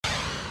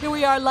Here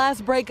we are,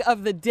 last break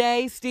of the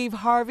day. Steve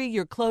Harvey,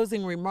 your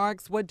closing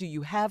remarks. What do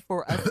you have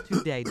for us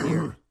today,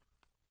 dear?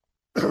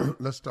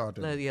 Let's start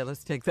that.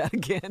 Let's take that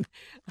again.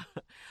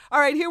 All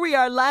right, here we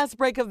are, last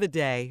break of the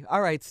day.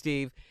 All right,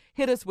 Steve,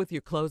 hit us with your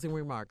closing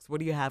remarks.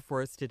 What do you have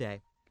for us today?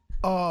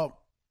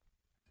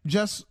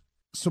 Just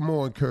some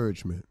more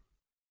encouragement.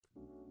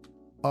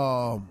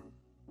 I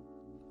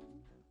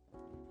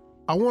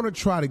want to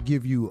try to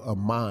give you a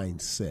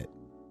mindset.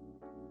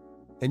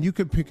 And you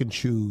can pick and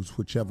choose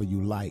whichever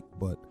you like,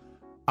 but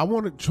I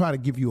want to try to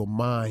give you a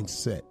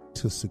mindset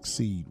to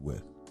succeed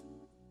with.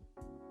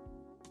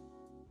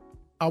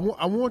 I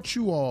want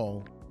you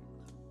all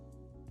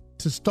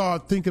to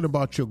start thinking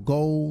about your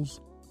goals,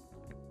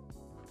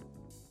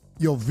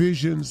 your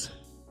visions,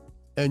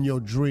 and your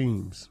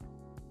dreams.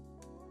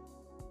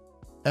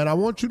 And I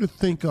want you to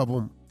think of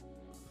them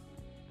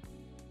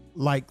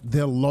like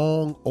they're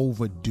long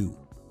overdue.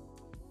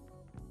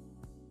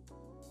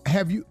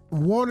 Have you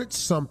wanted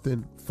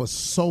something for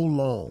so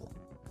long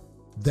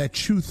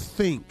that you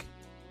think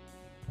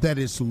that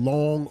it's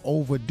long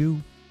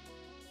overdue?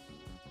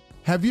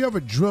 Have you ever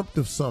dreamt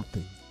of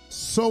something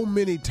so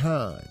many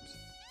times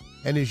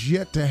and it's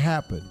yet to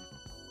happen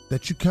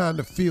that you kind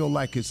of feel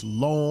like it's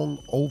long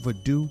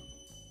overdue?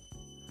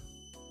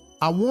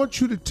 I want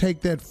you to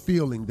take that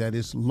feeling that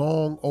it's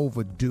long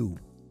overdue,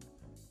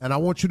 and I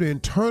want you to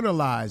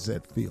internalize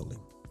that feeling.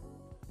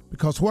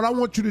 Because what I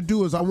want you to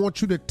do is I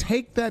want you to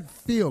take that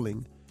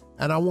feeling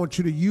and I want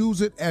you to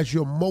use it as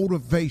your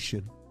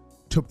motivation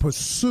to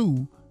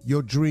pursue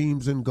your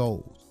dreams and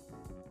goals.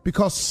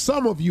 Because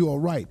some of you are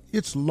right.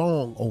 It's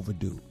long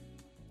overdue.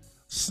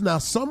 Now,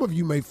 some of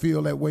you may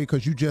feel that way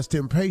because you're just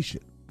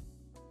impatient.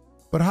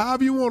 But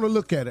however you want to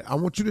look at it, I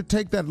want you to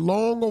take that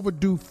long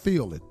overdue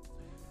feeling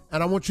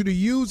and I want you to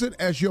use it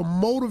as your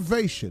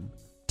motivation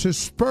to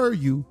spur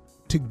you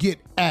to get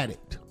at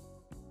it.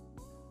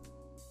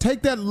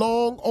 Take that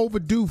long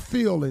overdue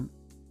feeling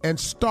and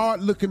start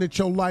looking at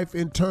your life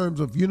in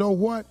terms of, you know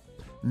what?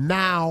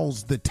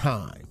 Now's the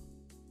time.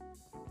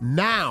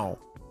 Now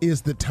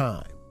is the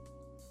time.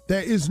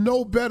 There is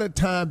no better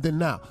time than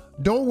now.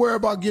 Don't worry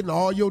about getting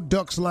all your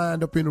ducks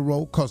lined up in a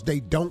row because they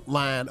don't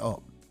line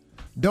up.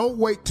 Don't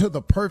wait till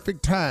the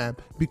perfect time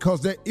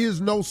because there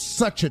is no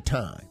such a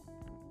time.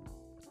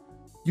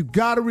 You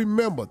got to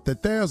remember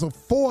that there's a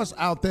force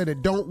out there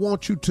that don't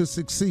want you to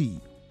succeed.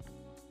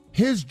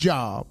 His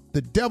job,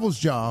 the devil's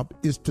job,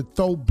 is to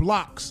throw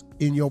blocks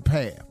in your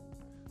path,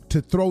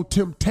 to throw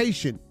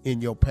temptation in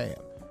your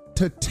path,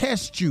 to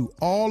test you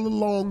all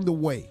along the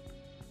way.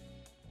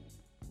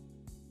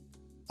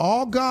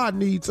 All God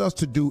needs us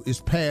to do is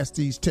pass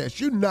these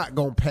tests. You're not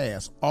going to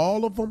pass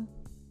all of them,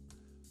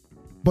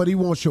 but he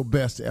wants your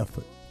best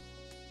effort.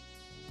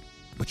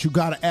 But you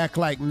got to act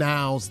like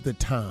now's the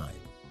time.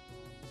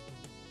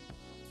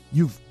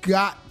 You've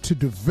got to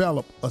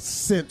develop a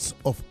sense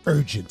of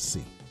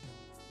urgency.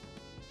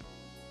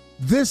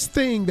 This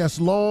thing that's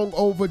long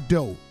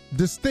overdue,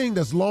 the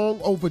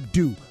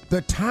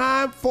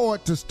time for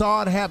it to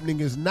start happening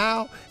is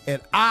now,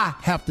 and I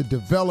have to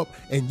develop,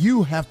 and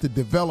you have to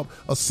develop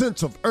a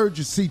sense of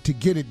urgency to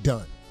get it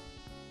done.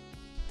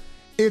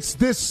 It's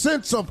this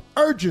sense of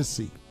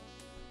urgency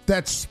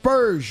that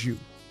spurs you.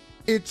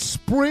 It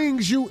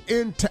springs you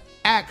into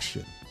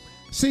action.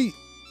 See,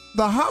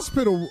 the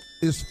hospital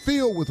is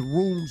filled with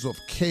rooms of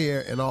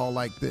care and all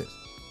like this,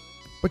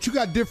 but you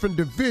got different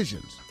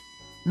divisions.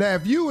 Now,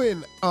 if you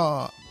in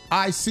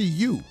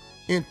ICU,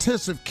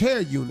 intensive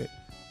care unit,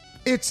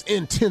 it's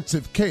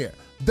intensive care.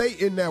 They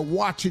in there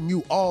watching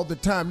you all the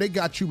time. They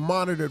got you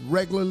monitored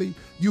regularly.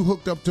 You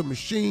hooked up to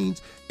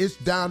machines. It's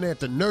down there at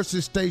the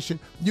nurses station.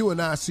 You in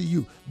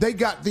ICU. They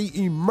got the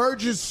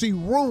emergency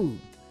room.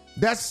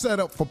 That's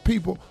set up for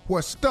people who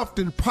are stuffed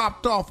and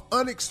popped off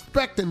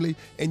unexpectedly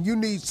and you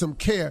need some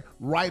care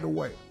right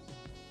away.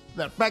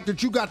 Now, the fact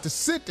that you got to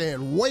sit there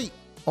and wait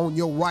on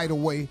your right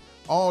away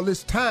all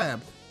this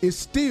time is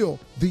still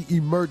the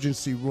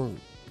emergency room.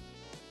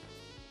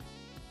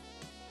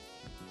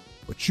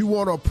 But you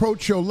want to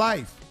approach your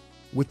life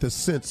with a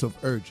sense of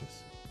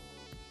urgency.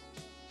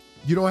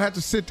 You don't have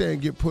to sit there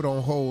and get put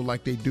on hold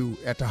like they do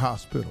at the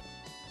hospital.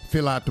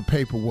 Fill out the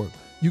paperwork.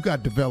 You got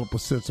to develop a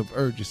sense of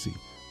urgency.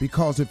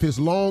 Because if it's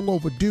long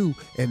overdue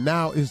and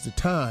now is the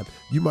time,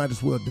 you might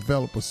as well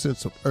develop a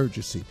sense of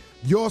urgency.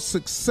 Your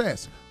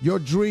success, your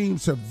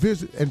dreams and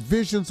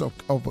visions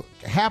of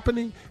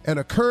happening and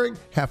occurring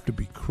have to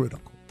be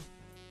critical.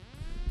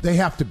 They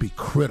have to be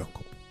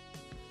critical.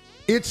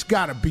 It's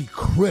got to be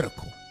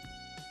critical.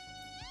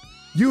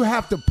 You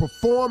have to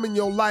perform in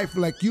your life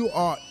like you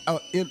are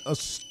in a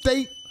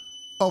state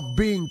of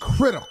being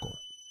critical.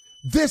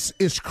 This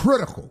is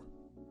critical.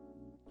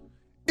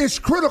 It's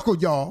critical,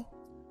 y'all,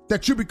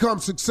 that you become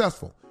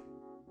successful.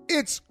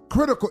 It's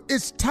critical.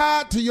 It's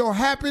tied to your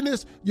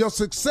happiness, your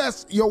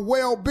success, your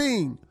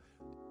well-being.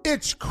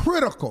 It's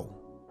critical.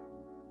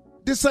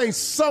 This ain't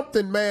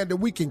something, man, that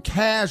we can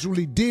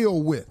casually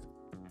deal with.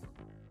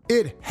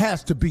 It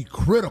has to be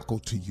critical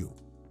to you.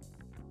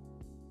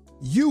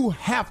 You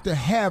have to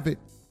have it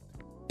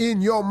in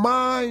your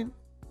mind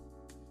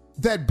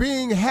that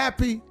being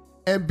happy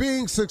and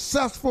being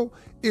successful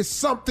is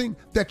something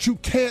that you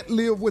can't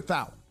live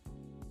without?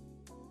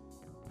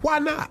 Why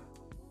not?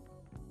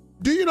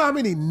 Do you know how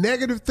many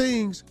negative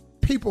things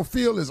people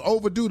feel is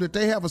overdue that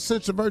they have a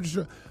sense of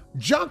urgency?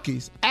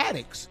 Junkies,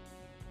 addicts,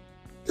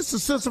 it's a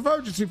sense of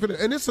urgency for them,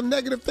 and it's a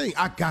negative thing.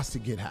 I got to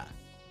get high.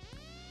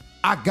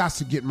 I got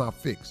to get my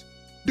fix.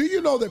 Do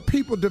you know that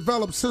people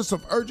develop sense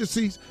of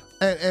urgencies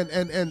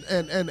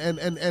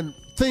and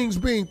things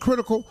being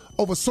critical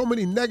over so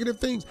many negative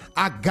things?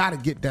 I got to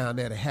get down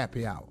there to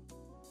happy hour.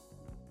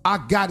 I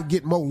got to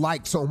get more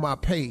likes on my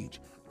page.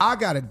 I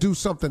got to do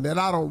something that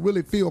I don't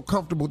really feel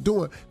comfortable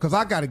doing because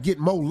I got to get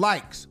more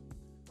likes.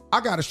 I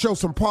got to show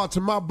some parts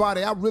of my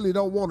body I really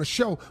don't want to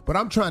show, but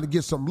I'm trying to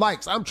get some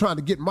likes. I'm trying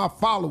to get my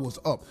followers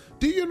up.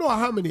 Do you know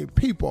how many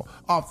people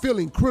are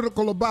feeling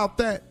critical about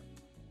that?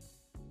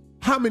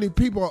 How many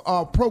people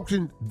are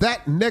approaching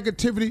that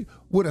negativity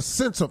with a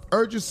sense of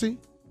urgency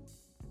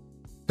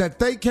that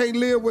they can't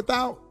live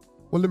without?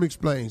 Well, let me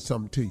explain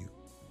something to you.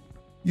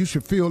 You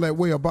should feel that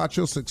way about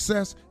your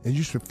success, and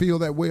you should feel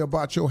that way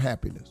about your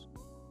happiness.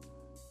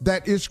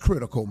 That is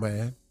critical,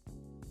 man.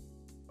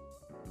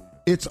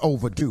 It's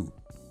overdue.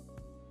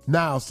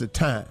 Now's the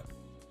time.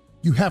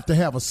 You have to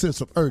have a sense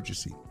of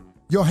urgency.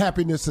 Your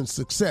happiness and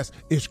success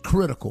is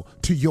critical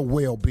to your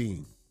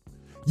well-being.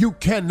 You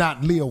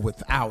cannot live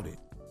without it.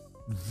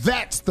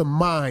 That's the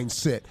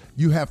mindset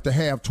you have to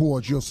have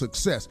towards your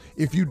success.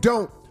 If you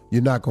don't,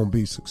 you're not going to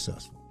be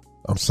successful.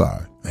 I'm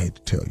sorry. I hate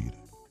to tell you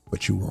that,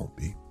 but you won't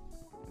be.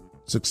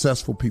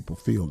 Successful people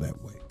feel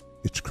that way.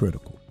 It's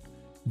critical.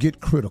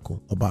 Get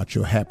critical about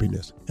your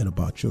happiness and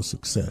about your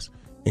success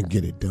and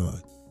get it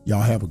done.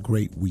 Y'all have a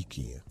great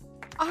weekend.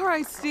 All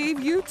right, Steve,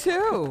 you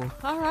too.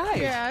 All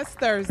right. Yeah, it's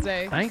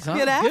Thursday. Thanks, huh?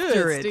 Get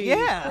after it. Steve.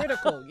 Yeah.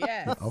 Critical,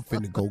 yes. I'm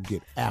finna go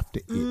get after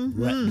it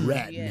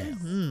right Yes.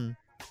 now.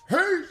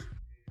 Hey!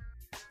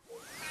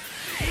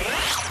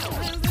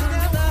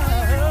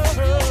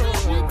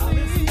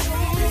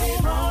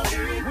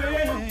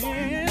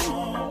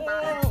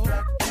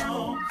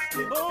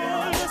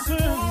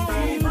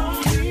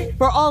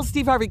 For all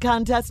Steve Harvey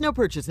contests, no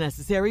purchase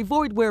necessary,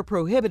 void where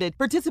prohibited.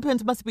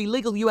 Participants must be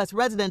legal U.S.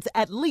 residents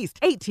at least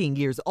 18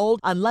 years old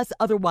unless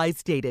otherwise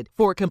stated.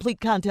 For complete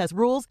contest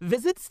rules,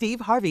 visit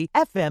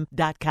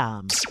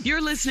SteveHarveyFM.com.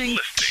 You're listening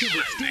to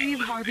the Steve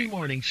Harvey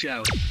Morning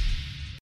Show.